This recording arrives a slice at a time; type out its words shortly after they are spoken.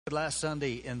Last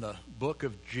Sunday in the book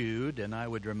of Jude, and I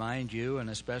would remind you, and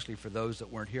especially for those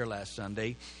that weren't here last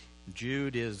Sunday,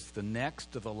 Jude is the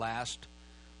next to the last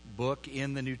book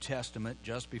in the New Testament,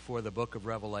 just before the book of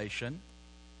Revelation,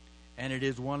 and it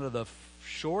is one of the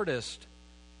shortest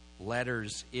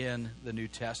letters in the New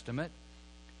Testament.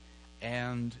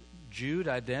 And Jude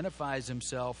identifies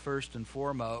himself first and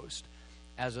foremost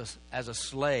as a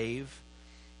slave,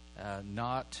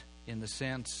 not in the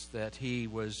sense that he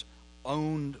was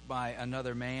owned by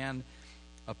another man,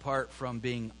 apart from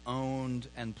being owned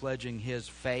and pledging his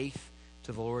faith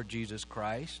to the Lord Jesus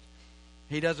Christ.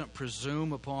 He doesn't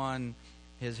presume upon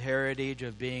his heritage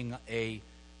of being a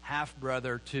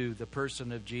half-brother to the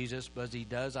person of Jesus, but he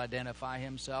does identify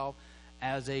himself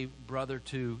as a brother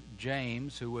to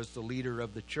James, who was the leader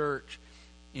of the church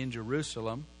in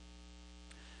Jerusalem.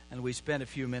 And we spent a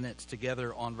few minutes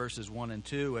together on verses 1 and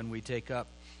 2, and we take up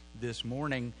this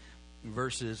morning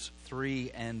verses 3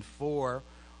 and 4,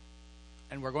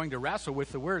 and we're going to wrestle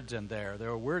with the words in there. There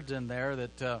are words in there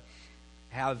that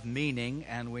have meaning,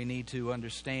 and we need to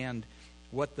understand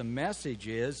what the message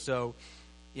is. So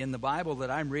in the Bible that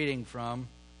I'm reading from,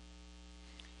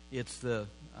 it says,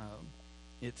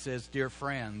 "Dear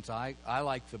friends." I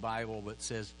like the Bible that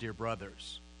says, "Dear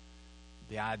brothers."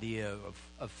 The idea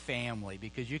of family,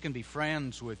 because you can be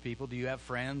friends with people. Do you have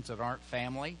friends that aren't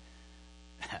family?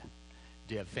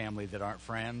 Do you have family that aren't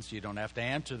friends? You don't have to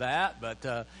answer that,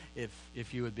 but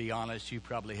if you would be honest, you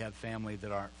probably have family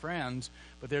that aren't friends.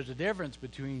 But there's a difference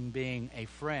between being a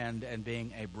friend and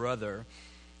being a brother.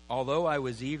 Although I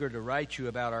was eager to write you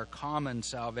about our common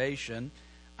salvation,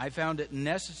 I found it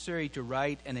necessary to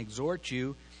write and exhort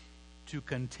you to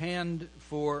contend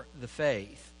for the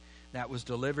faith that was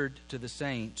delivered to the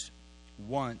saints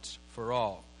once for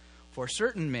all. For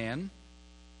certain men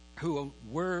who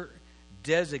were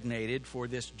designated for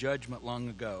this judgment long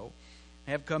ago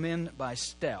have come in by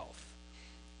stealth.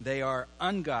 They are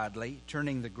ungodly,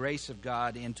 turning the grace of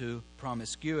God into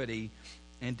promiscuity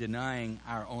and denying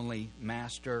our only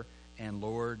Master and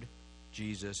Lord,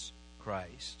 Jesus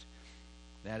Christ.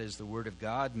 That is the Word of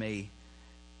God. May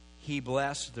He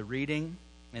bless the reading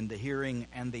and the hearing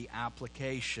and the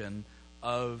application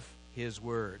of His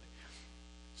Word.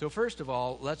 So first of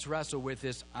all, let's wrestle with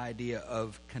this idea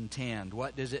of contend.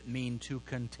 What does it mean to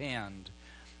contend?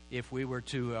 If we were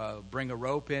to bring a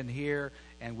rope in here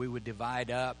and we would divide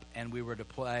up and we were to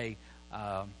play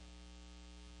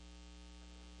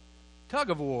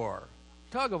tug of war.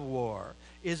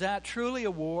 Is that truly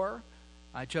a war?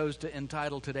 I chose to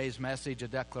entitle today's message, "A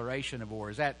Declaration of War."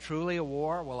 Is that truly a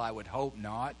war? Well, I would hope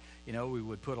not. You know, we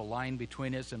would put a line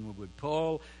between us and we would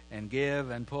pull and give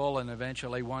and pull, and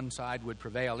eventually one side would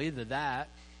prevail. Either that,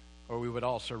 or we would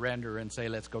all surrender and say,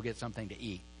 let's go get something to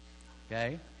eat.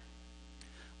 Okay?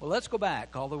 Well, let's go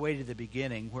back all the way to the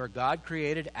beginning, where God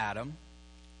created Adam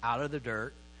out of the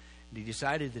dirt. And He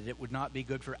decided that it would not be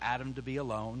good for Adam to be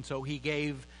alone, so He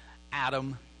gave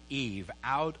Adam Eve.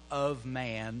 Out of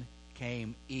man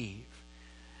came Eve.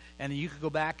 And you could go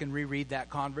back and reread that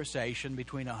conversation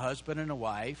between a husband and a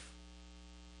wife,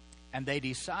 and they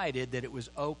decided that it was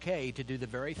okay to do the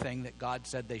very thing that God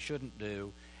said they shouldn't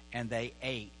do, and they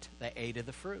ate. They ate of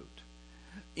the fruit.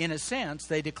 In a sense,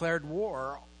 they declared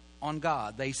war on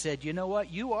God. They said, you know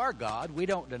what, you are God. We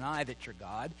don't deny that you're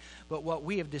God, but what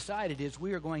we have decided is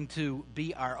we are going to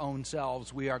be our own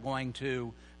selves. We are going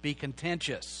to be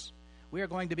contentious. We are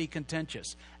going to be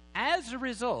contentious. As a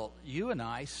result, you and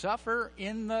I suffer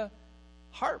in the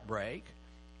heartbreak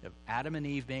of Adam and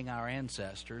Eve being our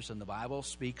ancestors, and the Bible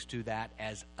speaks to that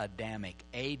as Adamic,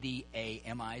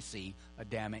 A-D-A-M-I-C,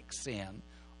 Adamic sin.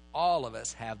 All of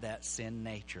us have that sin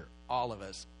nature. All of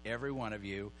us, every one of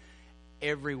you,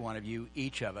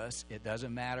 each of us. It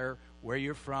doesn't matter where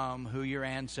you're from, who your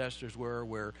ancestors were,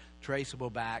 we're traceable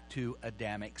back to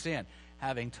Adamic sin.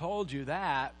 Having told you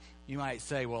that, you might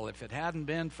say, well, if it hadn't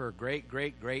been for great,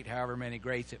 however many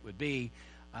greats it would be,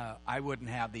 I wouldn't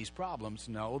have these problems.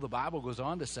 No, the Bible goes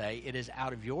on to say it is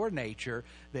out of your nature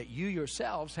that you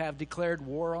yourselves have declared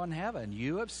war on heaven.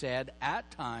 You have said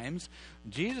at times,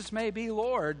 Jesus may be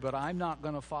Lord, but I'm not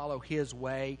going to follow His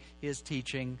way, His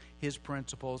teaching, His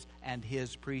principles, and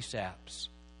His precepts.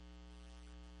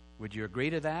 Would you agree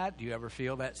to that? Do you ever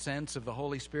feel that sense of the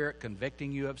Holy Spirit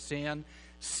convicting you of sin?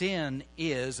 Sin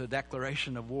is a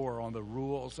declaration of war on the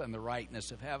rules and the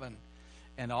rightness of heaven.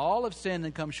 And all have sinned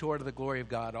and come short of the glory of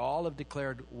God. All have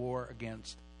declared war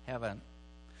against heaven.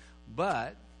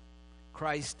 But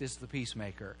Christ is the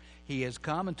peacemaker. He has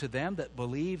come unto them that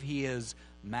believe He is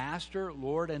Master,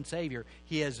 Lord, and Savior.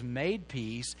 He has made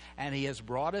peace, and He has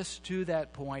brought us to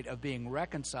that point of being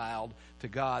reconciled to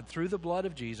God through the blood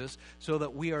of Jesus, so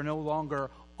that we are no longer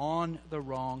on the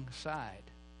wrong side.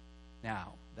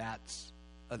 Now, that's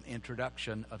an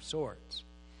introduction of sorts.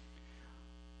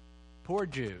 Poor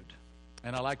Jude.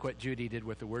 And I like what Judy did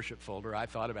with the worship folder. I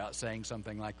thought about saying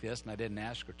something like this, and I didn't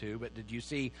ask her to, but did you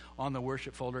see on the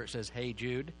worship folder it says, "Hey,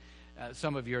 Jude"?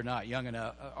 Some of you are not young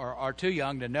enough, or are too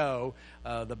young to know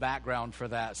the background for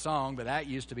that song, but that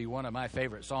used to be one of my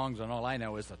favorite songs, and all I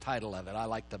know is the title of it. I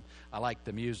like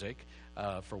the music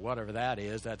for whatever that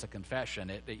is. That's a confession.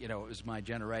 It was my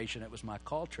generation. It was my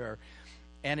culture.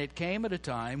 And it came at a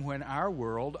time when our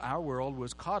world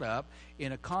was caught up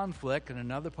in a conflict in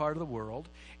another part of the world,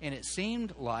 and it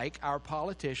seemed like our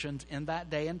politicians in that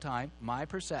day and time, my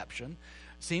perception,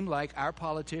 seemed like our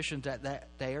politicians at that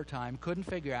day or time couldn't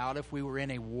figure out if we were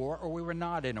in a war or we were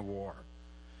not in a war.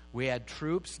 We had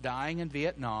troops dying in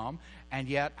Vietnam, and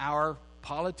yet our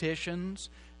politicians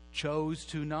chose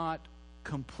to not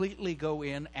completely go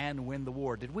in and win the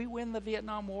war. Did we win the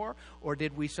Vietnam War, or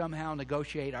did we somehow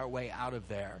negotiate our way out of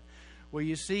there? Well,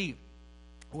 you see,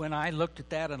 when I looked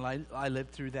at that and I lived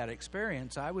through that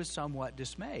experience, I was somewhat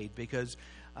dismayed because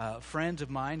friends of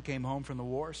mine came home from the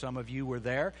war. Some of you were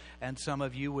there, and some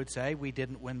of you would say we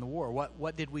didn't win the war.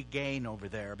 What did we gain over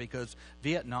there? Because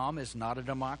Vietnam is not a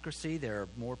democracy. There are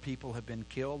more people have been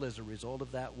killed as a result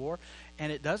of that war.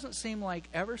 And it doesn't seem like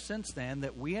ever since then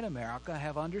that we in America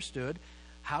have understood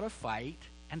how to fight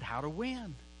and how to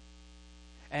win.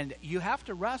 And you have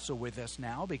to wrestle with this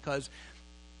now, because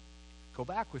go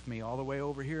back with me all the way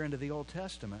over here into the Old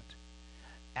Testament.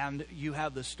 And you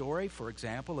have the story, for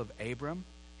example, of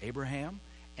Abraham,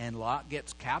 and Lot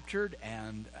gets captured,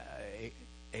 and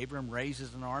Abram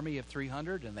raises an army of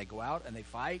 300, and they go out and they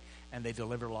fight, and they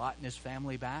deliver Lot and his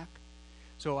family back.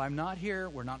 So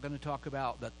we're not going to talk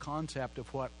about the concept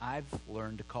of what I've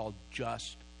learned to call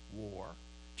just war.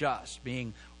 Just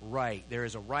being right. There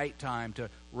is a right time to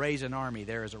raise an army.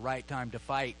 There is a right time to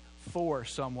fight for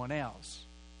someone else.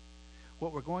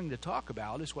 What we're going to talk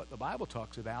about is what the Bible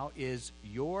talks about, is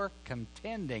your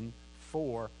contending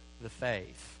for the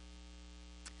faith.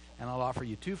 And I'll offer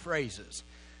you two phrases,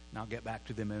 and I'll get back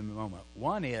to them in a moment.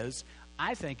 One is,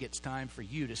 I think it's time for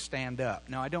you to stand up.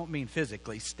 Now, I don't mean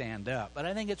physically stand up, but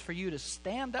I think it's for you to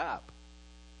stand up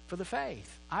for the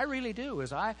faith. I really do.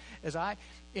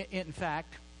 In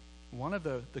fact, one of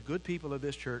the good people of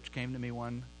this church came to me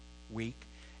one week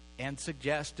and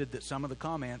suggested that some of the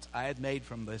comments I had made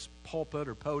from this pulpit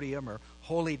or podium or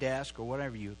holy desk or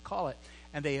whatever you call it,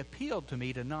 and they appealed to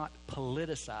me to not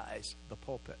politicize the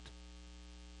pulpit.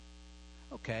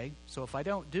 Okay, so if I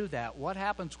don't do that, what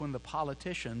happens when the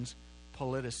politicians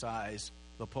politicize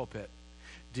the pulpit?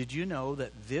 Did you know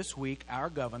that this week our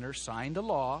governor signed a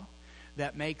law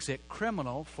that makes it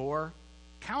criminal for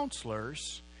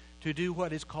counselors to do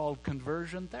what is called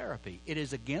conversion therapy? It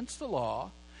is against the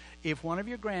law. If one of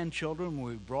your grandchildren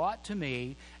were brought to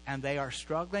me and they are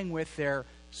struggling with their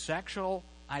sexual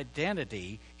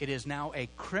identity, it is now a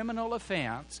criminal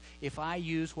offense if I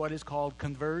use what is called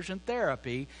conversion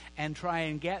therapy and try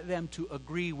and get them to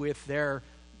agree with their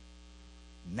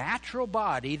natural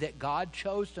body that God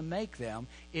chose to make them.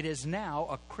 It is now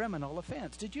a criminal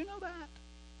offense. Did you know that?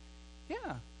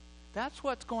 Yeah. That's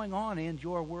what's going on in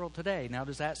your world today. Now,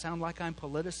 does that sound like I'm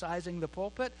politicizing the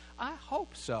pulpit? I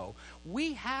hope so.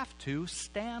 We have to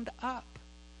stand up.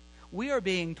 We are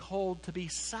being told to be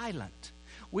silent.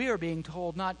 We are being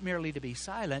told not merely to be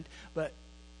silent, but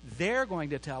they're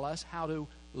going to tell us how to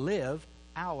live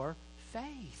our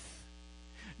faith.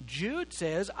 Jude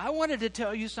says, I wanted to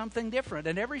tell you something different.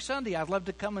 And every Sunday I'd love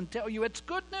to come and tell you it's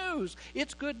good news.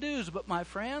 It's good news. But my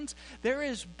friends, there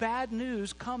is bad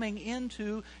news coming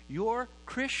into your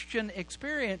Christian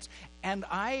experience. And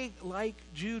I, like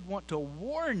Jude, want to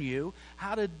warn you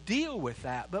how to deal with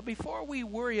that. But before we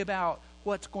worry about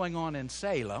what's going on in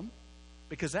Salem,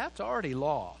 because that's already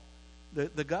law.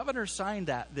 The governor signed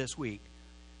that this week.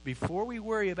 Before we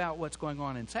worry about what's going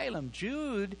on in Salem,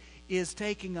 Jude is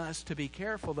taking us to be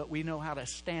careful that we know how to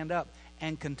stand up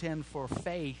and contend for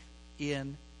faith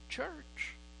in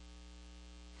church.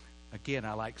 Again,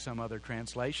 I like some other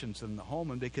translations than the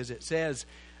Holman because it says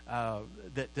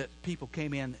that people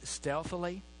came in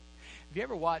stealthily. Have you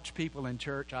ever watched people in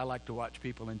church? I like to watch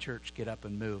people in church get up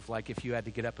and move. Like if you had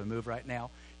to get up and move right now,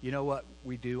 you know what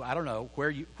we do? I don't know.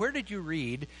 Where did you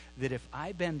read that if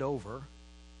I bend over,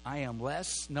 I am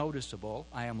less noticeable,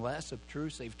 I am less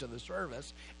obtrusive to the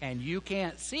service, and you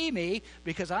can't see me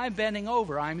because I'm bending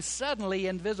over. I'm suddenly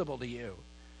invisible to you.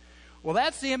 Well,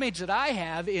 that's the image that I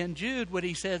have in Jude when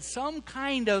he says some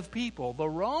kind of people, the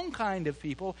wrong kind of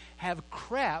people, have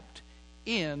crept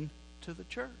into the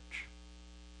church.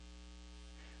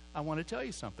 I want to tell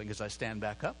you something as I stand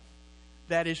back up.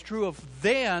 that is true of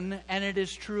then, and it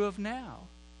is true of now.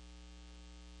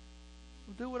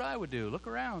 Well, do what I would do. Look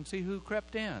around, see who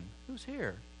crept in. Who's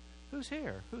here? Who's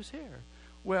here? Who's here?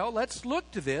 Well, let's look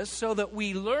to this so that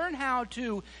we learn how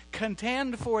to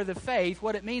contend for the faith,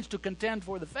 what it means to contend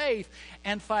for the faith,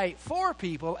 and fight for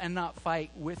people and not fight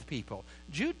with people.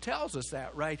 Jude tells us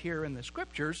that right here in the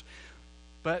Scriptures.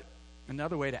 But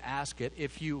another way to ask it,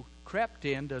 if you crept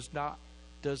in, does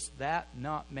that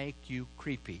not make you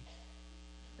creepy?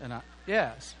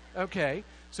 Yes. Okay.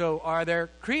 So are there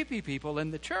creepy people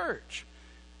in the church?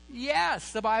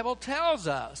 Yes, the Bible tells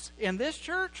us. In this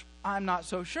church, I'm not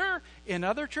so sure. In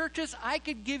other churches, I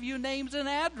could give you names and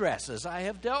addresses. I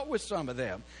have dealt with some of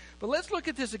them. But let's look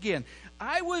at this again.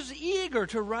 I was eager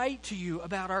to write to you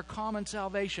about our common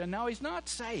salvation. Now, he's not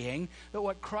saying that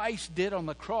what Christ did on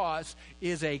the cross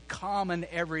is a common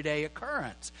everyday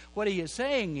occurrence. What he is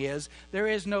saying is there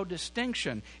is no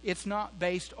distinction. It's not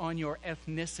based on your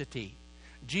ethnicity.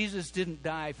 Jesus didn't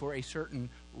die for a certain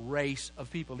race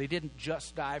of people. He didn't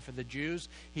just die for the Jews.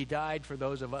 He died for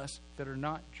those of us that are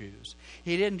not Jews.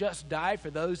 He didn't just die for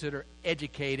those that are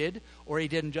educated, or he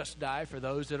didn't just die for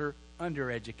those that are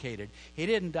undereducated. He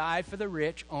didn't die for the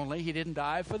rich only. He didn't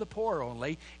die for the poor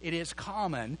only. It is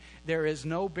common. There is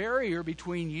no barrier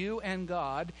between you and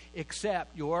God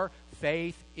except your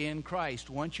faith in Christ.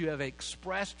 Once you have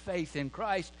expressed faith in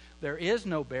Christ, there is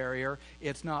no barrier.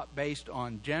 It's not based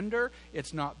on gender.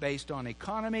 It's not based on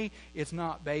economy. It's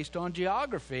not based on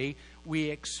geography. We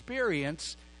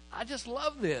experience, I just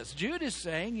love this. Jude is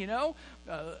saying,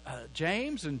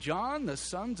 James and John, the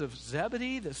sons of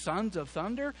Zebedee, the sons of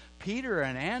thunder, Peter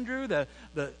and Andrew,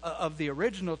 of the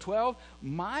original 12,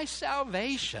 my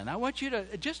salvation. I want you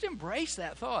to just embrace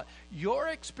that thought. Your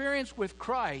experience with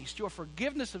Christ, your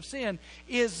forgiveness of sin,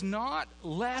 is not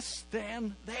less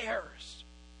than theirs.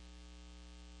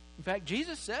 In fact,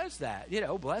 Jesus says that,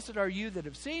 blessed are you that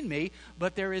have seen me,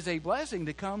 but there is a blessing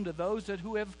to come to those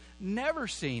who have never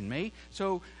seen me.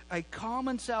 So a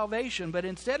common salvation, but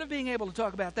instead of being able to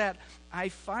talk about that, I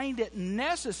find it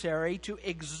necessary to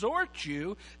exhort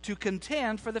you to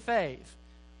contend for the faith.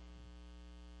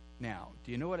 Now,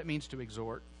 do you know what it means to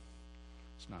exhort?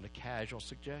 It's not a casual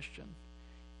suggestion.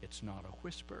 It's not a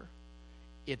whisper.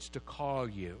 It's to call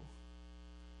you.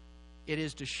 It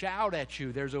is to shout at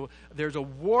you. There's a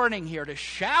warning here to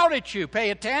shout at you.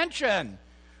 Pay attention.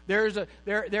 There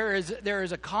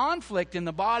is a conflict in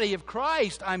the body of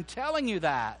Christ. I'm telling you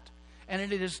that. And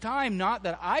it is time not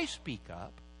that I speak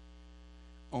up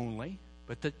only,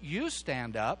 but that you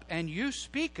stand up and you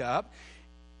speak up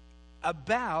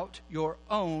about your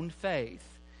own faith.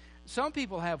 Some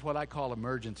people have what I call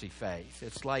emergency faith.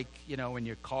 It's like, in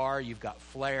your car you've got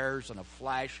flares and a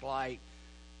flashlight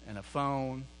and a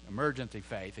phone. Emergency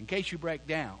faith. In case you break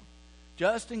down.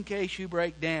 Just in case you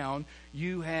break down,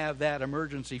 you have that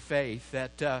emergency faith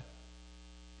that,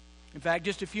 in fact,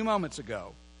 just a few moments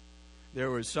ago, there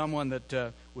was someone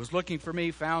that was looking for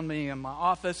me, found me in my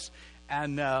office,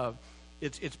 and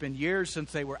it's been years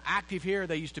since they were active here.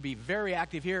 They used to be very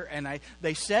active here, and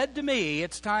they said to me,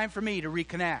 it's time for me to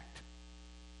reconnect.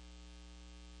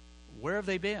 Where have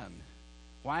they been?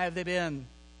 Why have they been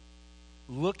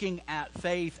looking at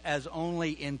faith as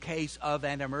only in case of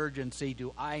an emergency?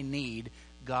 Do I need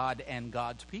God and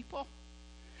God's people?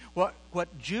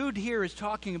 What Jude here is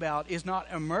talking about is not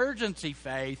emergency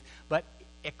faith, but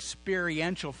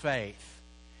experiential faith.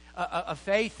 A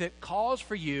faith that calls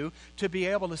for you to be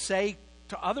able to say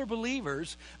to other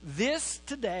believers, this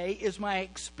today is my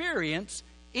experience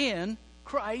in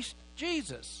Christ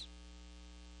Jesus.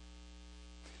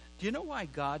 Do you know why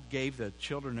God gave the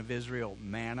children of Israel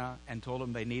manna and told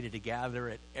them they needed to gather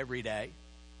it every day?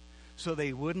 So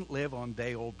they wouldn't live on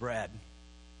day-old bread.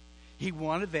 He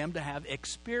wanted them to have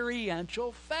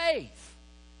experiential faith.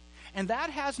 And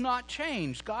that has not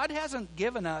changed. God hasn't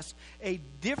given us a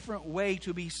different way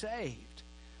to be saved.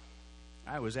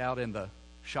 I was out in the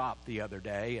shop the other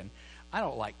day, and I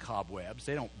don't like cobwebs.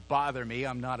 They don't bother me.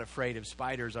 I'm not afraid of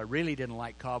spiders. I really didn't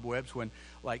like cobwebs when,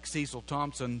 like Cecil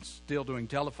Thompson, still doing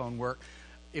telephone work.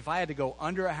 If I had to go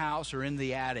under a house or in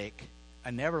the attic,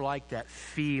 I never liked that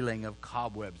feeling of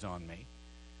cobwebs on me.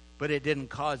 But it didn't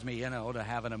cause me, to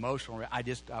have an emotional.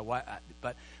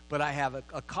 But I have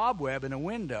a cobweb in a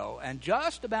window, and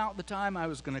just about the time I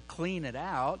was going to clean it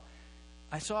out,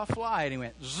 I saw a fly, and he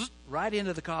went right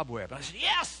into the cobweb. I said,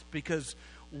 yes, because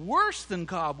worse than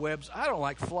cobwebs, I don't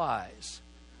like flies.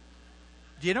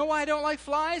 Do you know why I don't like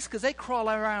flies? Because they crawl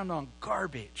around on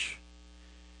garbage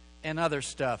and other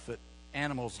stuff that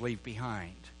animals leave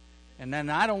behind. And then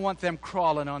I don't want them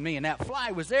crawling on me. And that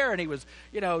fly was there, and he was,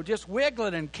 just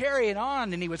wiggling and carrying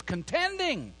on, and he was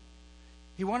contending.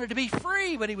 He wanted to be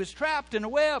free, but he was trapped in a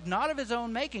web, not of his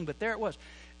own making, but there it was.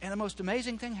 And the most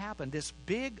amazing thing happened. This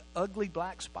big, ugly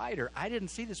black spider, I didn't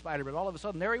see the spider, but all of a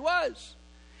sudden, there he was.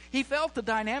 He felt the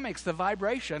dynamics, the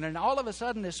vibration, and all of a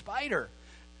sudden, this spider,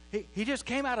 he just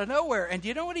came out of nowhere. And do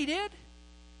you know what he did?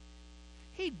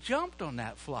 He jumped on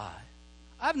that fly.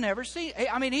 I've never seen,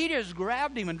 I mean, he just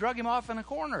grabbed him and drug him off in a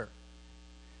corner.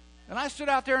 And I stood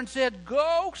out there and said,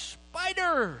 "Go,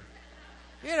 spider!"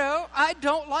 You know, I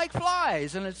don't like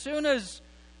flies. And as soon as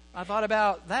I thought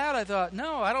about that, I thought,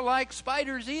 no, I don't like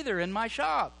spiders either in my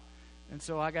shop. And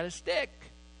so I got a stick.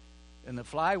 And the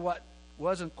fly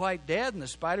wasn't quite dead, and the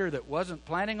spider that wasn't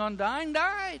planning on dying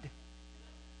died.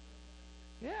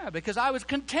 Yeah, because I was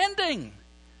contending.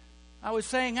 I was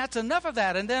saying, that's enough of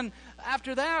that. And then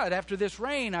after that, after this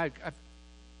rain, I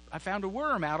found a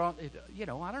worm out on, you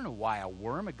know, I don't know why a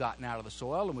worm had gotten out of the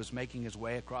soil and was making his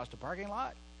way across the parking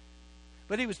lot.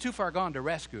 But he was too far gone to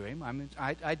rescue him. I mean,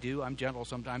 I do. I'm gentle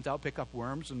sometimes. I'll pick up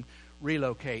worms and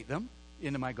relocate them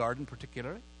into my garden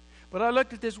particularly. But I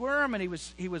looked at this worm, and he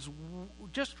was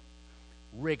just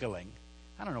wriggling.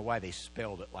 I don't know why they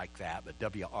spelled it like that, but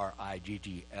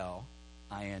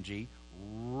W-R-I-G-G-L-I-N-G,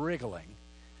 wriggling.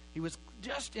 He was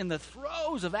just in the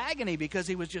throes of agony because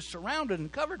he was just surrounded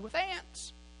and covered with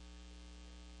ants.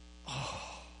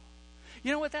 Oh,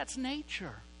 you know what? That's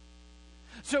nature.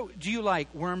 So, do you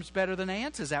like worms better than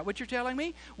ants? Is that what you're telling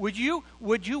me? Would you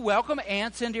welcome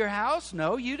ants into your house?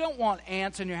 No, you don't want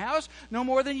ants in your house no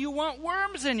more than you want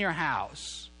worms in your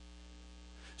house.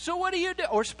 So what do you do?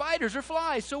 Or spiders or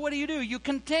flies. So what do? You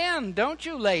contend, don't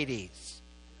you, ladies?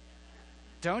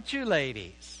 Don't you,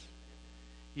 ladies?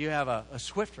 You have a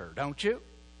Swiffer, don't you?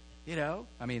 You know,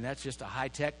 I mean, that's just a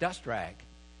high-tech dust rag.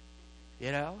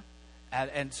 You know?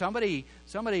 And somebody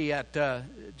at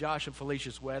Josh and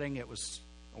Felicia's wedding, it was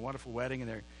a wonderful wedding,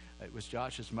 and it was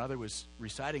Josh's mother was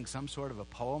reciting some sort of a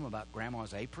poem about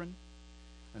Grandma's apron.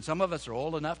 And some of us are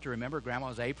old enough to remember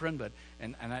Grandma's apron, but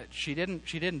she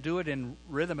didn't do it in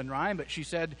rhythm and rhyme, but she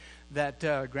said that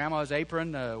Grandma's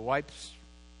apron wipes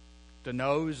the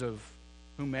nose of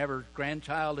whomever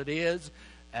grandchild it is,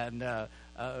 and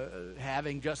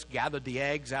having just gathered the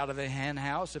eggs out of the hen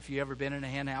house. If you've ever been in a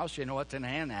hen house, you know what's in a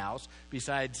hen house.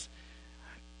 Besides,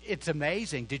 it's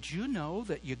amazing. Did you know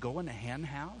that you go in a hen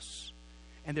house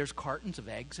and there's cartons of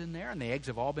eggs in there, and the eggs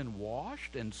have all been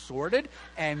washed and sorted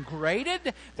and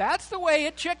graded? That's the way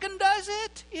a chicken does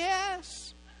it?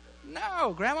 Yes.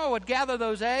 No, Grandma would gather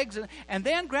those eggs, and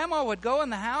then Grandma would go in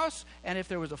the house, and if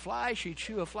there was a fly, she'd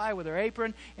shoo a fly with her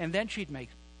apron, and then she'd make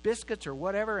biscuits or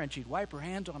whatever, and she'd wipe her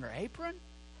hands on her apron.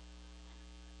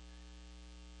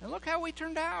 And look how we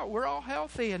turned out. We're all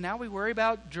healthy, and now we worry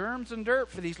about germs and dirt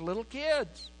for these little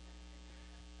kids.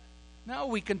 No,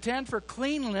 we contend for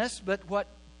cleanliness, but what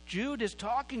Jude is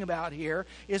talking about here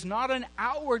is not an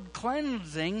outward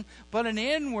cleansing, but an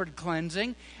inward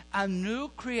cleansing, a new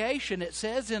creation. It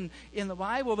says in the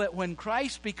Bible that when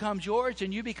Christ becomes yours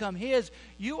and you become his,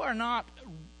 you are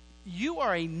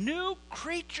a new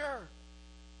creature.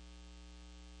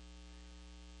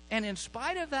 And in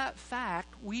spite of that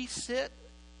fact, we sit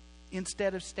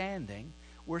instead of standing.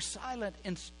 We're silent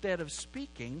instead of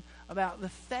speaking about the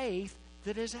faith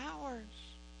that is ours.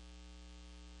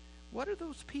 What are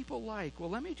those people like? Well,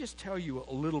 let me just tell you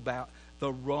a little about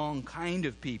the wrong kind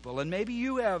of people. And maybe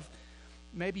you have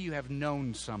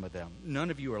known some of them.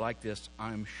 None of you are like this,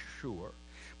 I'm sure.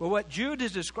 But what Jude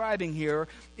is describing here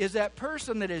is that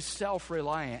person that is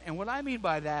self-reliant. And what I mean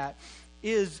by that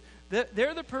is that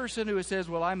they're the person who says,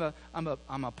 well, I'm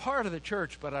a part of the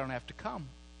church, but I don't have to come.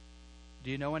 Do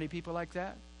you know any people like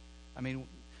that? I mean,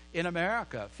 in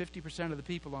America, 50% of the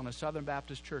people on the Southern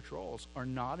Baptist church rolls are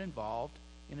not involved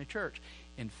in a church.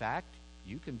 In fact,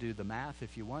 you can do the math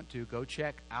if you want to. Go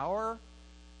check our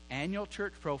annual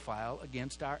church profile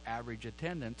against our average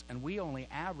attendance, and we only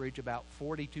average about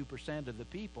 42% of the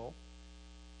people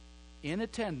in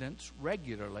attendance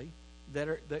regularly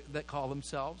that call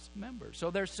themselves members. So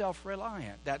they're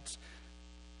self-reliant. That's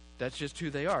just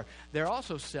who they are. They're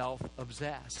also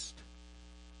self-obsessed.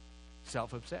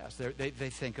 Self-obsessed. They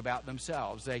think about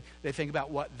themselves. They think about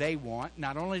what they want.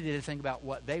 Not only do they think about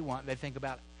what they want, they think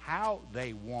about how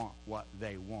they want what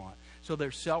they want. So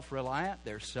they're self-reliant.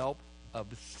 They're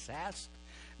self-obsessed.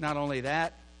 Not only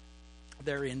that,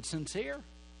 they're insincere.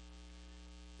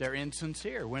 They're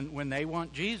insincere. When they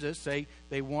want Jesus,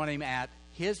 they want him at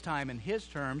his time and his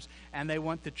terms, and they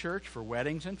want the church for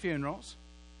weddings and funerals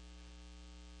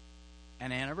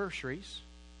and anniversaries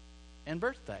and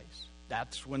birthdays.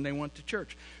 That's when they want the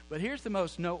church. But here's the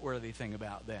most noteworthy thing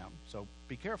about them. So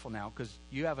be careful now, because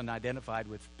you haven't identified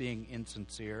with being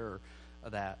insincere or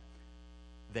that.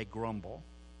 They grumble.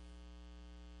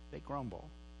 They grumble.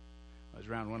 I was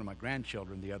around one of my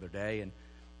grandchildren the other day, and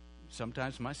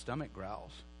sometimes my stomach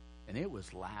growls, and it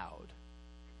was loud.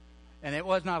 And it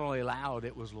was not only loud,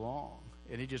 it was long.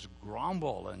 And it just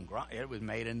grumbled, and it was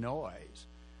made a noise.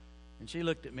 And she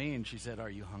looked at me and she said, "Are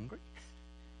you hungry?"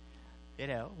 You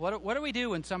know, what do we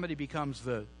do when somebody becomes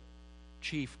the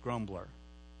chief grumbler?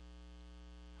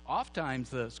 Oftentimes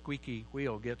the squeaky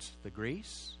wheel gets the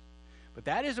grease. But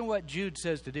that isn't what Jude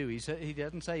says to do. He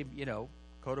doesn't say,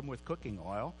 coat them with cooking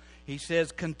oil. He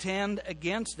says contend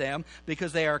against them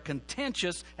because they are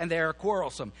contentious and they are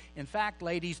quarrelsome. In fact,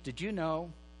 ladies, did you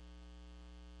know?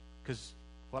 Because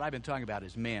what I've been talking about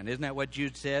is men. Isn't that what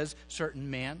Jude says?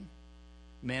 Certain men.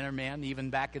 Men are men. Even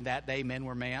back in that day, men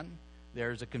were men.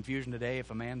 There's a confusion today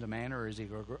if a man's a man or is he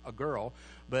a girl.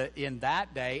 But in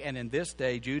that day and in this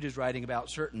day, Jude is writing about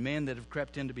certain men that have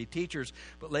crept in to be teachers.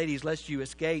 But ladies, lest you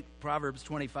escape, Proverbs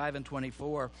 25 and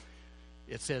 24,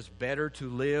 it says, better to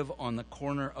live on the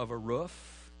corner of a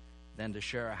roof than to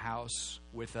share a house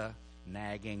with a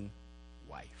nagging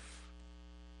wife.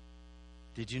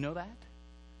 Did you know that?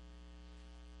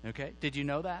 Okay, did you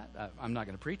know that? I'm not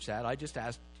going to preach that. I just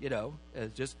asked,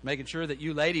 just making sure that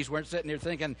you ladies weren't sitting there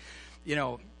thinking,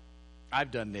 I've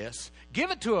done this.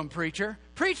 Give it to them, preacher.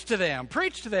 Preach to them,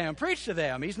 preach to them, preach to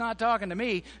them. He's not talking to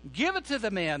me. Give it to the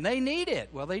men. They need it.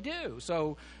 Well, they do.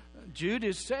 So Jude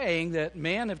is saying that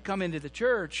men have come into the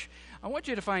church. I want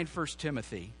you to find 1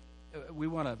 Timothy. We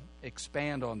want to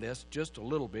expand on this just a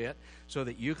little bit so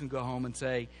that you can go home and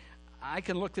say, I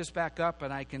can look this back up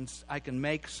and I can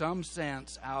make some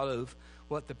sense out of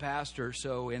what the pastor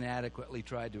so inadequately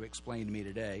tried to explain to me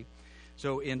today.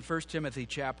 So in 1 Timothy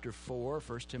chapter 4,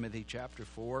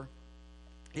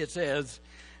 it says,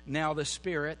 now the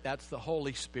Spirit, that's the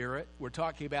Holy Spirit. We're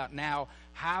talking about now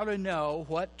how to know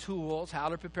what tools, how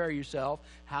to prepare yourself,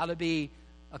 how to be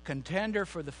a contender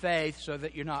for the faith so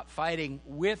that you're not fighting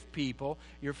with people,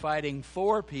 you're fighting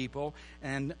for people.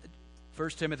 And 1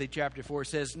 Timothy chapter 4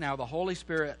 says, now the Holy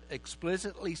Spirit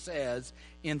explicitly says,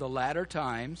 in the latter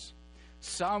times,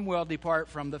 some will depart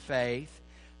from the faith,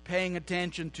 paying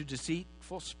attention to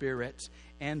deceitful spirits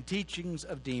and teachings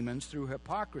of demons through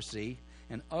hypocrisy,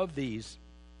 and of these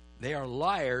they are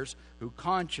liars whose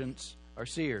conscience are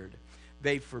seared.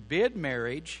 They forbid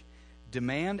marriage,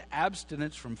 demand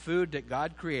abstinence from food that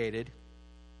God created,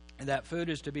 and that food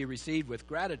is to be received with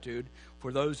gratitude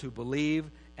for those who believe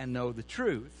and know the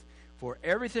truth. For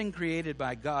everything created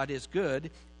by God is good,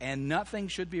 and nothing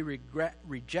should be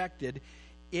rejected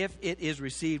if it is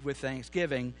received with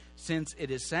thanksgiving, since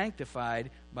it is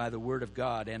sanctified by the word of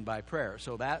God and by prayer.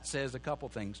 So that says a couple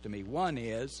things to me. One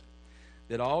is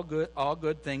that all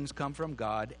good things come from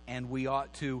God, and we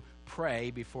ought to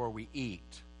pray before we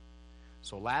eat.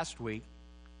 So last week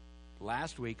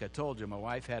I told you my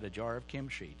wife had a jar of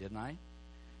kimchi, didn't I?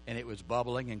 And it was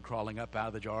bubbling and crawling up out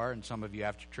of the jar, and some of you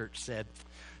after church said,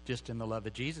 just in the love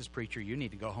of Jesus, preacher, you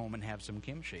need to go home and have some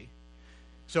kimchi.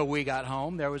 So we got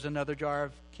home, there was another jar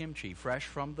of kimchi, fresh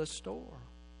from the store.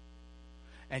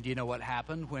 And you know what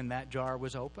happened when that jar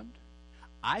was opened?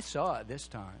 I saw it this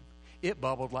time. It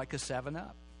bubbled like a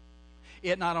 7-Up.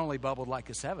 It not only bubbled like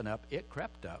a 7-Up, it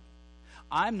crept up.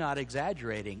 I'm not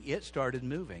exaggerating. It started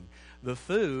moving. The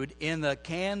food in the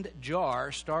canned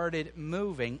jar started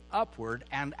moving upward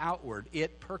and outward.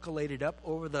 It percolated up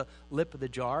over the lip of the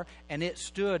jar, and it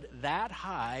stood that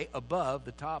high above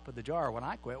the top of the jar when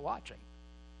I quit watching.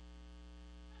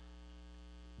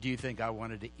 Do you think I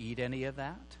wanted to eat any of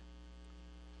that?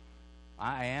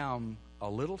 I am a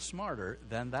little smarter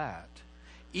than that.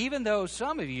 Even though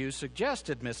some of you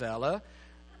suggested, Miss Ella,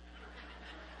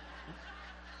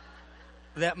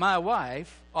 that my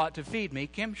wife ought to feed me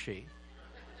kimchi.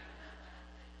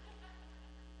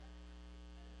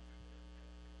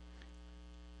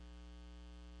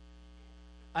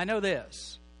 I know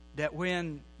this, that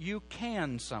when you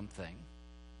can something,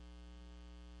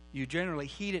 you generally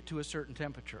heat it to a certain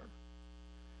temperature,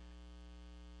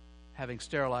 having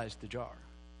sterilized the jar.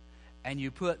 And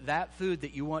you put that food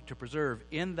that you want to preserve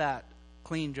in that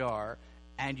clean jar,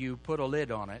 and you put a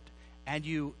lid on it, and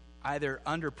you either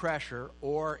under pressure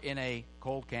or in a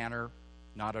cold canner,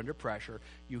 not under pressure,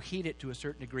 you heat it to a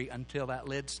certain degree until that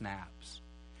lid snaps.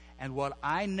 And what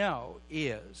I know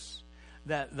is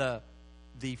that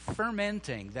the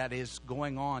fermenting that is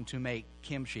going on to make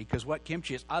kimchi, because what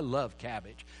kimchi is, I love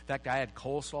cabbage. In fact, I had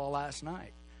coleslaw last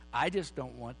night. I just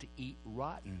don't want to eat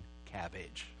rotten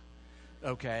cabbage.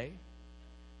 Okay?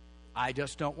 I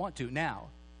just don't want to. Now,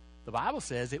 the Bible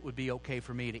says it would be okay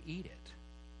for me to eat it.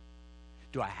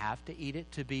 Do I have to eat it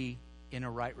to be in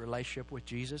a right relationship with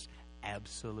Jesus?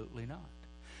 Absolutely not.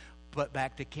 But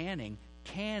back to canning.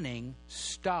 Canning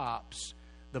stops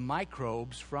the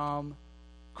microbes from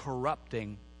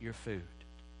corrupting your food.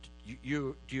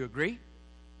 Do you agree?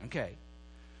 Okay.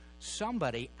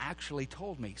 Somebody actually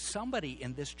told me, somebody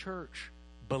in this church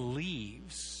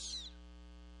believes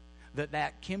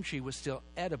that kimchi was still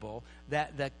edible,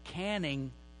 that the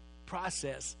canning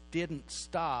process didn't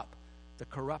stop the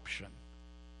corruption.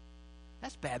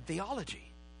 That's bad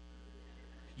theology.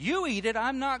 You eat it,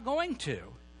 I'm not going to.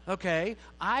 Okay?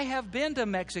 I have been to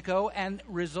Mexico and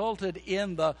resulted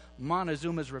in the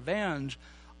Montezuma's revenge.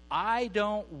 I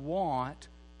don't want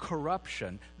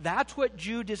corruption. That's what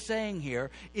Jude is saying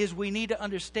here, is we need to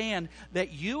understand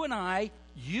that you and I,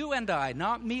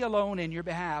 not me alone in your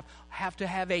behalf, have to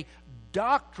have a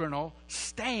doctrinal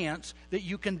stance that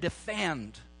you can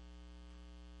defend.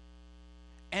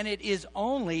 And it is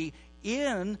only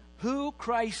in who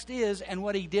Christ is and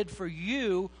what he did for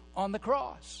you on the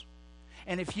cross.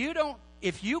 And if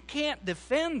you can't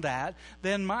defend that,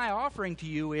 then my offering to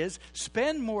you is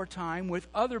spend more time with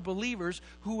other believers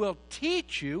who will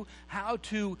teach you how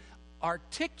to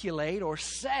articulate or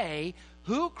say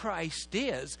who Christ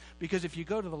is. Because if you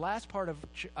go to the last part of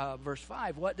verse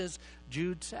 5, what does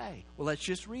Jude say? Well, let's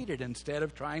just read it. Instead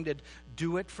of trying to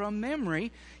do it from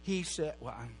memory, he said,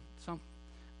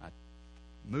 I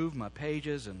moved my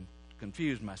pages and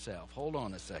confused myself. Hold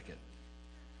on a second.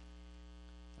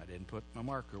 I didn't put my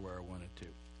marker where I wanted to.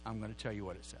 I'm going to tell you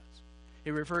what it says.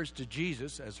 It refers to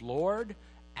Jesus as Lord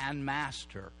and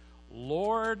Master.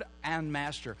 Lord and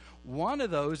Master. One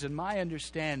of those, in my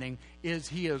understanding, is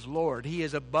he is Lord. He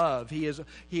is above. He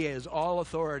is all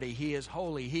authority. He is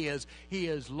holy. He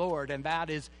is Lord, and that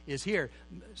is here.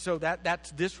 So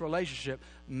that's this relationship.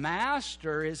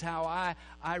 Master is how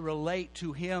I relate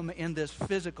to him in this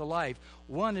physical life.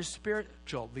 One is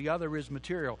spiritual, the other is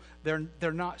material.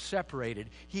 They're not separated.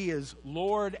 He is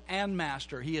Lord and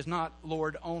Master. He is not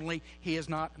Lord only. He is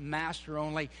not Master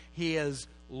only. He is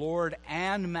Lord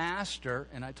and Master.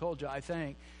 And I told you, I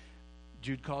think,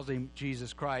 Jude calls him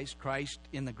Jesus Christ. Christ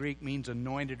in the Greek means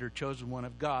anointed or chosen one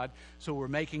of God. So we're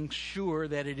making sure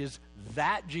that it is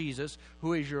that Jesus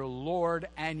who is your Lord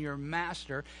and your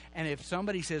Master. And if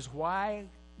somebody says, why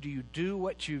do you do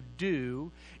what you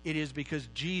do? It is because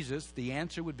Jesus, the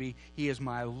answer would be, he is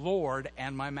my Lord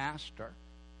and my Master.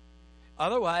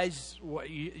 Otherwise,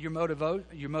 your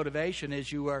motivation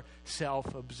is you are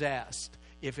self-obsessed,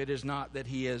 if it is not that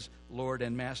he is Lord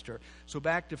and Master. So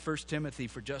back to 1 Timothy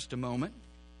for just a moment.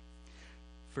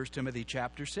 1 Timothy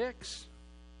chapter 6.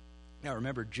 Now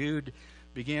remember, Jude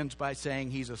begins by saying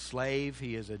he's a slave.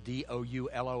 He is a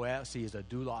doulos. He is a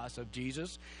doulos of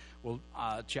Jesus. Well,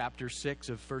 chapter 6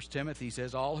 of 1 Timothy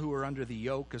says, all who are under the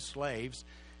yoke as slaves,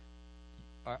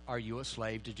 are you a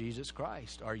slave to Jesus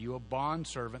Christ? Are you a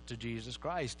bondservant to Jesus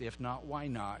Christ? If not, why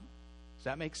not? Does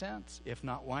that make sense? If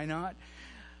not, why not?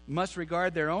 Must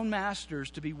regard their own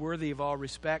masters to be worthy of all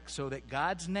respect, so that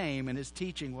God's name and his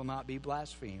teaching will not be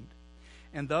blasphemed.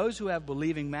 And those who have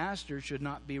believing masters should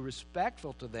not be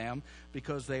respectful to them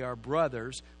because they are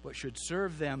brothers, but should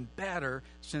serve them better,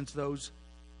 since those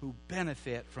who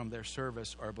benefit from their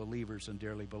service are believers and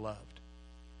dearly beloved.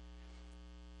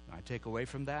 I take away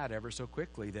from that ever so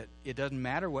quickly that it doesn't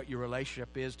matter what your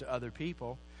relationship is to other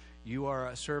people. You are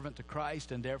a servant to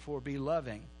Christ and therefore be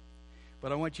loving.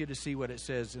 But I want you to see what it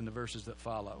says in the verses that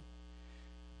follow.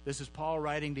 This is Paul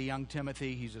writing to young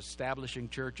Timothy. He's establishing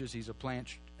churches. He's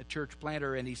a church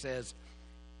planter, and he says,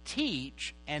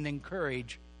 teach and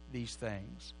encourage these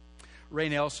things. Ray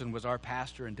Nelson was our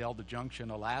pastor in Delta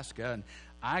Junction, Alaska, and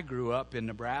I grew up in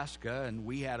Nebraska, and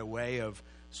we had a way of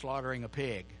slaughtering a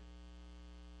pig.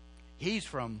 He's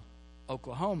from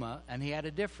Oklahoma, and he had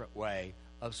a different way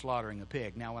of slaughtering a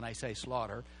pig. Now, when I say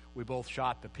slaughter, we both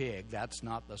shot the pig. That's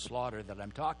not the slaughter that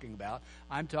I'm talking about.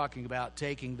 I'm talking about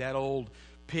taking that old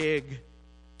pig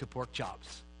to pork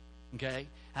chops. Okay?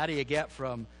 How do you get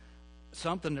from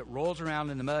something that rolls around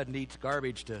in the mud and eats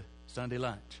garbage to Sunday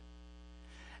lunch?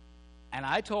 And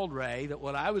I told Ray that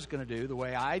what I was going to do, the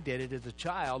way I did it as a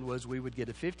child, was we would get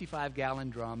a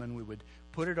 55-gallon drum and we would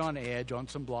put it on edge on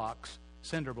some blocks,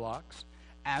 cinder blocks,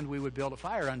 and we would build a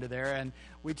fire under there, and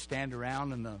we'd stand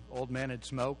around, and the old men would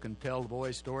smoke and tell the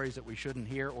boys stories that we shouldn't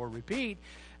hear or repeat.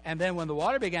 And then when the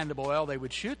water began to boil, they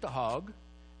would shoot the hog,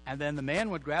 and then the man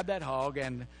would grab that hog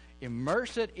and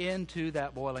immerse it into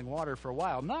that boiling water for a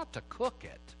while, not to cook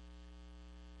it,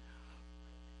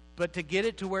 but to get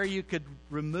it to where you could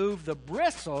remove the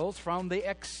bristles from the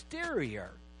exterior.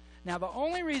 Now, the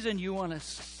only reason you want to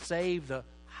save the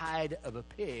hide of a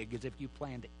pig is if you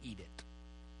plan to eat it.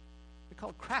 They're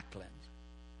called cracklings.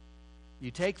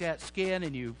 You take that skin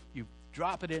and you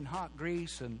drop it in hot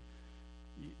grease. And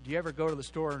do you ever go to the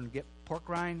store and get pork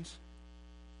rinds?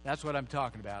 That's what I'm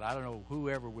talking about. I don't know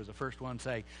whoever was the first one to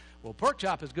say, well, pork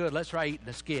chop is good. Let's try eating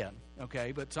the skin.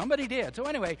 Okay, but somebody did. So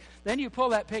anyway, then you pull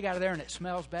that pig out of there and it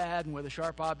smells bad, and with a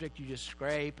sharp object you just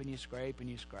scrape and you scrape and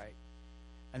you scrape.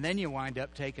 And then you wind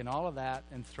up taking all of that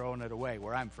and throwing it away.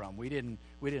 Where I'm from, we didn't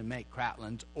make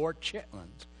cratlins or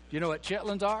chitlins. Do you know what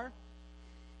chitlins are?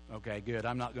 Okay, good.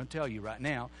 I'm not going to tell you right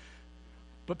now.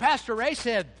 But Pastor Ray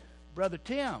said, Brother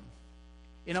Tim,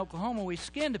 in Oklahoma, we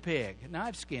skinned a pig. And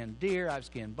I've skinned deer, I've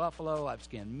skinned buffalo, I've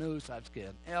skinned moose, I've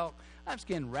skinned elk, I've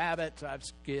skinned rabbits, I've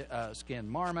skinned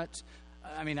marmots.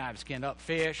 I've skinned up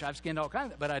fish, I've skinned all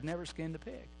kinds of, but I'd never skinned a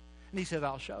pig. And he said,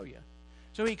 I'll show you.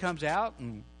 So he comes out,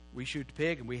 and we shoot the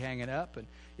pig, and we hang it up, and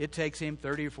it takes him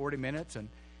 30 or 40 minutes, and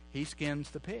he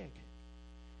skins the pig.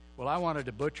 Well, I wanted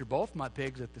to butcher both my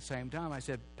pigs at the same time. I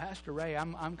said, Pastor Ray,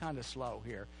 I'm kind of slow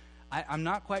here. I'm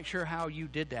not quite sure how you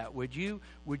did that. Would you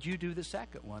do the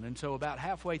second one? And so about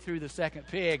halfway through the second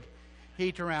pig,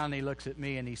 he turns around and he looks at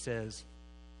me and he says,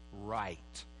 right.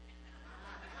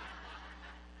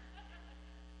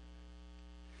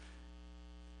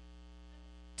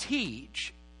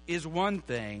 Teach is one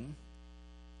thing.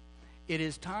 It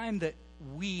is time that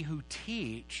we who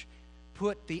teach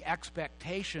put the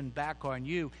expectation back on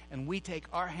you, and we take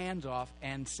our hands off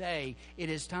and say,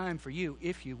 it is time for you,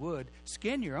 if you would,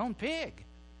 skin your own pig.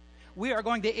 We are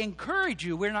going to encourage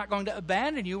you. We're not going to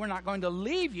abandon you. We're not going to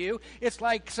leave you. It's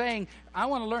like saying, I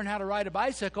want to learn how to ride a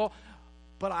bicycle,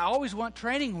 but I always want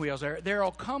training wheels. There will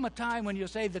come a time when you'll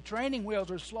say, the training wheels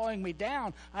are slowing me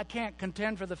down. I can't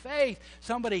contend for the faith.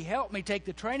 Somebody help me take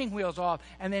the training wheels off,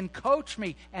 and then coach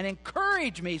me and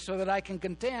encourage me so that I can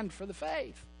contend for the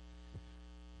faith.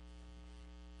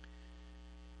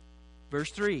 Verse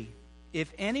 3,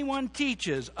 if anyone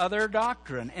teaches other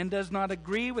doctrine and does not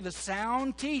agree with the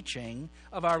sound teaching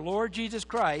of our Lord Jesus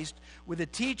Christ, with a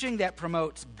teaching that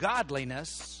promotes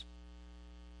godliness,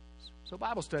 so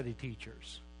Bible study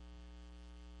teachers,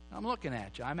 I'm looking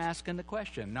at you. I'm asking the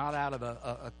question, not out of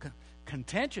a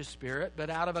contentious spirit, but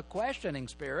out of a questioning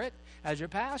spirit as your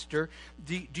pastor.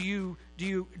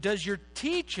 Does your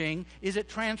teaching, is it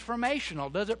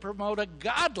transformational? Does it promote a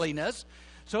godliness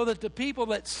so that the people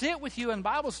that sit with you in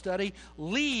Bible study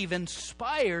leave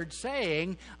inspired,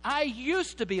 saying, I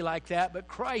used to be like that, but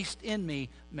Christ in me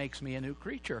makes me a new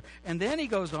creature? And then he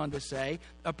goes on to say,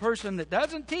 a person that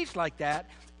doesn't teach like that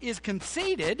is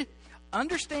conceited,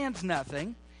 understands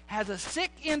nothing, has a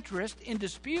sick interest in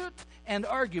disputes and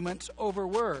arguments over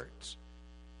words.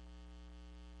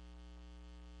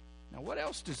 Now, what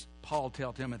else does Paul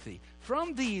tell Timothy?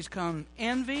 From these come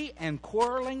envy and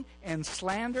quarreling and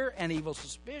slander and evil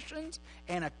suspicions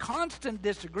and a constant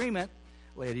disagreement,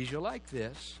 ladies, you'll like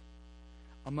this,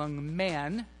 among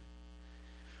men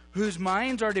whose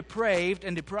minds are depraved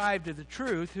and deprived of the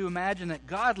truth, who imagine that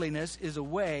godliness is a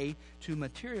way to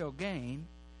material gain,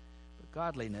 but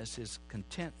godliness is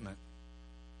contentment.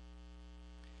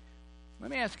 Let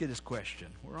me ask you this question.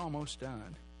 We're almost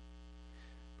done.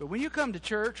 But when you come to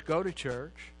church, go to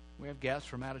church. We have guests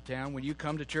from out of town. When you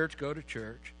come to church, go to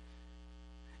church.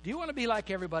 Do you want to be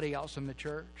like everybody else in the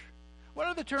church? What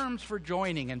are the terms for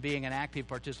joining and being an active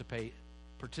participant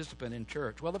in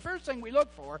church? Well, the first thing we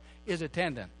look for is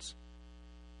attendance.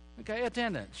 Okay,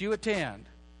 attendance. You attend.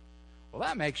 Well,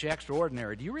 that makes you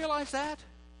extraordinary. Do you realize that?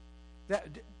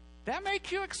 That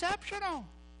makes you exceptional.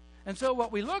 And so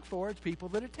what we look for is people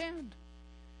that attend.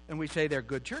 And we say they're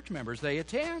good church members. They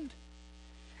attend.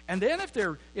 And then if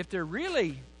they're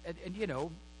really, and you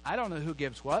know, I don't know who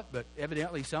gives what, but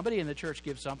evidently somebody in the church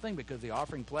gives something because the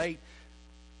offering plate,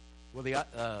 well,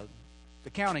 the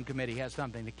counting committee has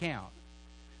something to count.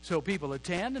 So people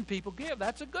attend and people give.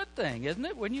 That's a good thing, isn't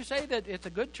it? When you say that it's a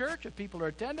good church, if people are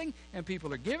attending and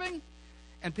people are giving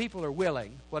and people are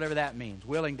willing, whatever that means,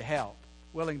 willing to help,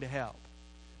 willing to help.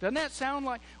 Doesn't that sound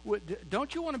like,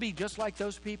 don't you want to be just like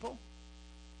those people?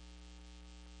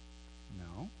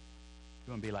 No.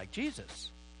 You want to be like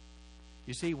Jesus.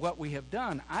 You see, what we have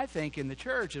done, I think, in the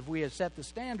church, if we have set the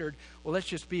standard, well, let's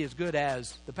just be as good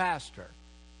as the pastor,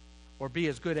 or be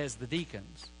as good as the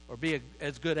deacons, or be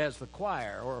as good as the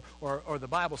choir, or the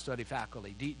Bible study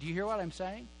faculty. Do you hear what I'm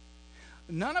saying?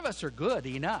 None of us are good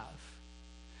enough.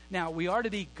 Now, we are to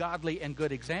be godly and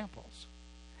good examples,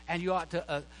 and you ought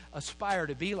to aspire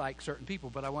to be like certain people,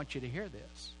 but I want you to hear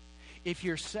this. If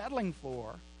you're settling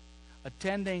for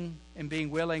attending and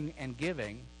being willing and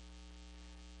giving,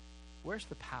 where's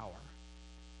the power?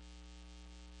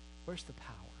 Where's the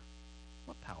power?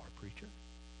 What power, preacher?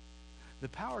 The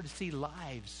power to see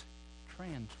lives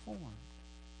transformed.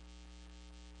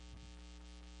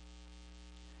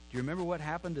 Do you remember what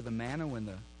happened to the manna when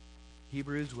the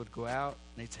Hebrews would go out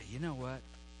and they'd say, you know what?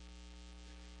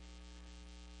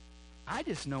 I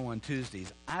just know on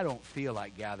Tuesdays, I don't feel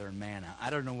like gathering manna. I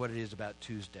don't know what it is about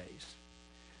Tuesdays.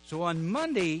 So on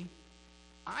Monday,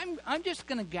 I'm just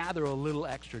going to gather a little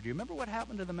extra. Do you remember what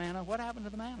happened to the manna? What happened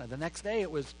to the manna? The next day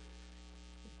it was,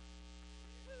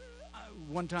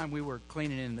 one time we were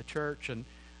cleaning in the church, and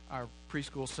our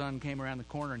preschool son came around the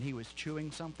corner, and he was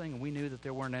chewing something, and we knew that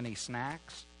there weren't any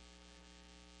snacks.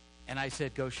 And I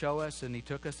said, go show us, and he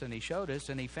took us, and he showed us,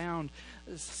 and he found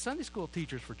Sunday school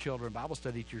teachers for children, Bible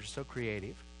study teachers are so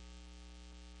creative.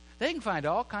 They can find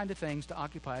all kinds of things to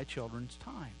occupy a children's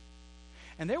time.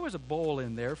 And there was a bowl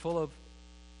in there full of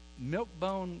milk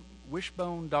bone,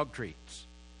 wishbone dog treats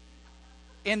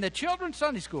in the children's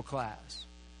Sunday school class.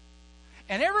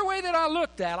 And every way that I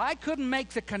looked at, I couldn't make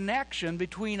the connection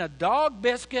between a dog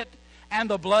biscuit and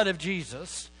the blood of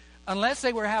Jesus unless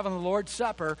they were having the Lord's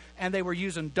Supper and they were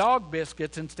using dog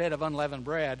biscuits instead of unleavened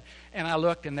bread. And I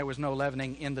looked, and there was no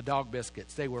leavening in the dog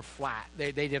biscuits. They were flat.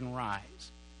 They didn't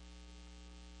rise.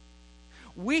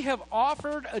 We have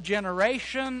offered a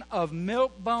generation of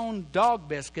milk-bone dog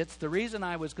biscuits. The reason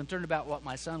I was concerned about what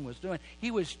my son was doing,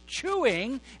 he was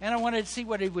chewing, and I wanted to see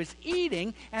what he was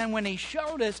eating. And when he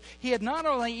showed us, he had not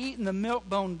only eaten the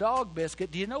milk-bone dog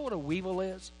biscuit. Do you know what a weevil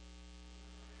is?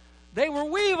 They were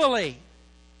weevily.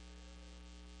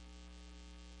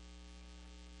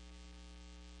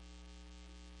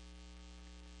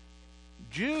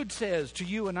 Jude says to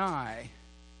you and I,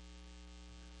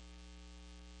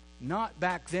 not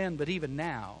back then, but even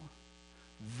now,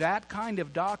 that kind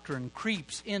of doctrine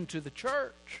creeps into the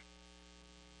church.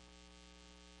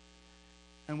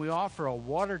 And we offer a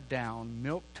watered-down,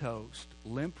 milquetoast,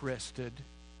 limp-wristed,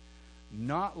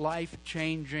 not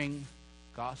life-changing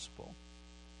gospel.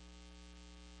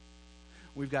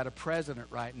 We've got a president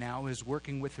right now who's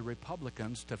working with the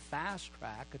Republicans to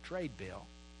fast-track a trade bill.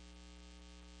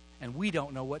 And we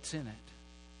don't know what's in it.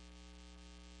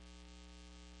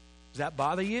 Does that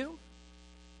bother you?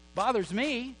 Bothers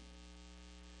me.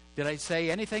 Did I say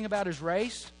anything about his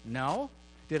race? No.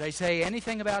 Did I say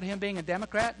anything about him being a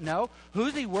Democrat? No.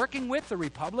 Who's he working with? The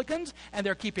Republicans? And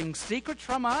they're keeping secrets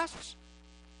from us?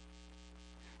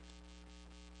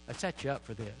 I set you up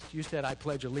for this. You said, I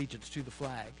pledge allegiance to the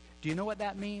flag. Do you know what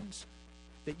that means?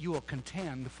 That you will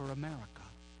contend for America.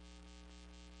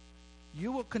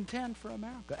 You will contend for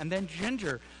America. And then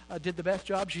Ginger did the best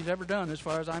job she's ever done as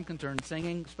far as I'm concerned,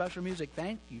 singing special music.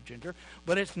 Thank you, Ginger.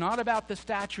 But it's not about the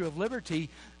Statue of Liberty.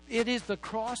 It is the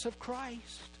cross of Christ.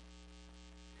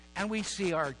 And we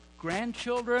see our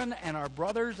grandchildren and our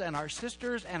brothers and our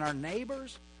sisters and our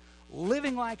neighbors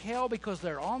living like hell because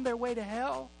they're on their way to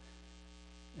hell.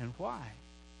 And why?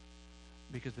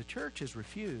 Because the church has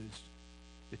refused.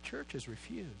 The church has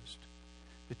refused.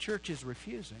 The church is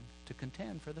refusing to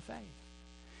contend for the faith.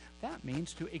 That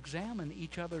means to examine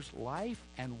each other's life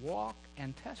and walk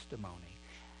and testimony.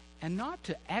 And not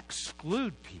to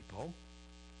exclude people,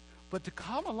 but to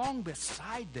come along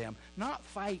beside them. Not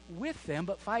fight with them,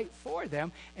 but fight for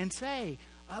them and say,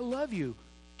 I love you.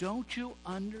 Don't you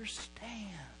understand?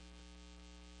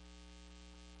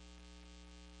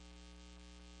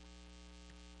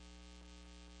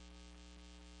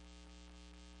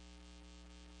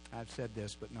 I've said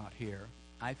this, but not here.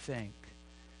 I think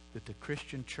that the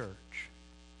Christian church,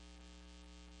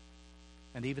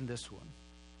 and even this one,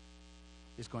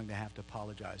 is going to have to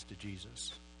apologize to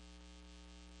Jesus.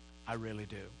 I really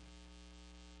do.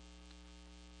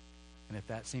 And if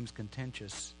that seems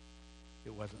contentious,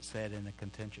 it wasn't said in a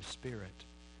contentious spirit.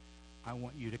 I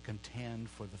want you to contend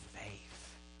for the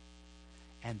faith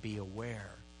and be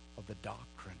aware of the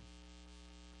doctrine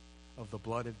of the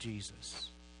blood of Jesus,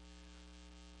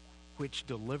 which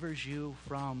delivers you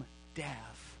from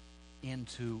death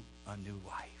into a new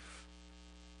life.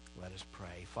 Let us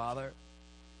pray. Father,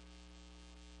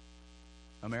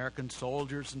 American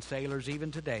soldiers and sailors,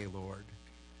 even today, Lord,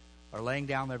 are laying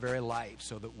down their very life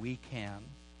so that we can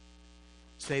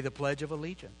say the Pledge of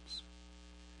Allegiance.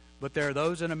 But there are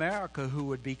those in America who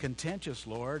would be contentious,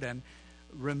 Lord, and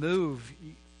remove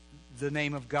the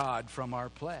name of God from our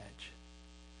pledge.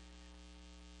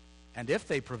 And if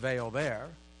they prevail there,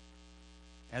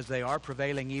 as they are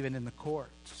prevailing even in the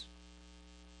courts,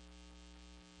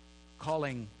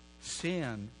 calling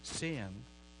sin, sin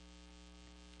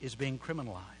is being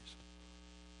criminalized.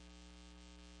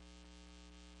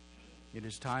 It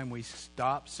is time we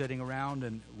stop sitting around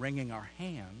and wringing our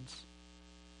hands,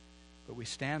 but we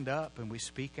stand up and we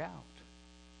speak out.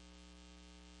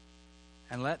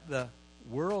 And let the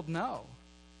world know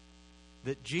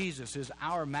that Jesus is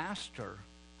our Master,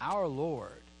 our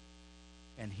Lord,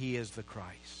 and He is the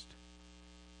Christ.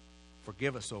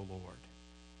 Forgive us, O Lord.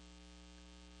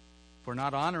 for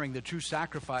not honoring the true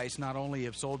sacrifice not only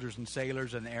of soldiers and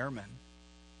sailors and airmen,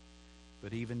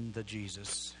 but even the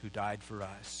Jesus who died for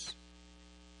us,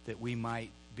 that we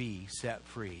might be set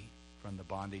free from the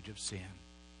bondage of sin.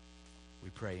 We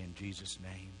pray in Jesus'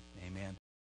 name. Amen.